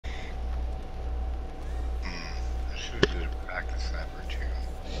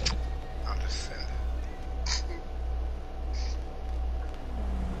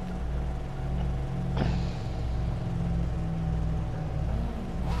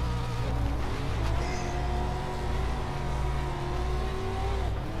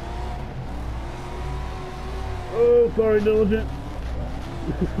sorry, Diligent.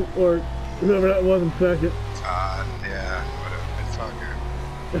 Or whoever that was in second. Yeah, whatever. It's all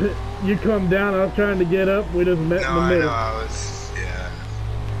good. You come down, I was trying to get up, we just met in the middle. No, I was, yeah.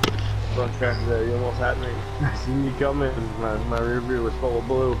 Front traffic there, you almost had me. I seen you coming, my rear view was full of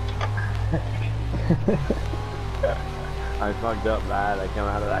blue. I fucked up bad, I came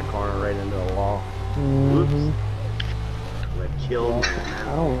out of that corner right into the wall. Oops. That killed me, man.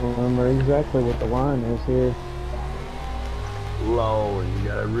 I don't remember exactly what the line is here. Low, and you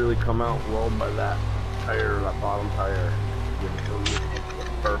gotta really come out low by that tire, that bottom tire.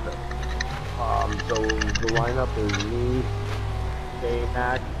 Perfect. So the lineup is me,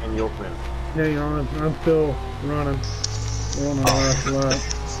 K-Mac, and Yolkman. Hang on, I'm still running. We're on the last lap.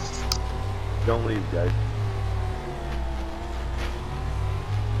 Don't leave, guys.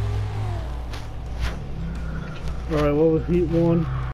 Alright, what was heat 1?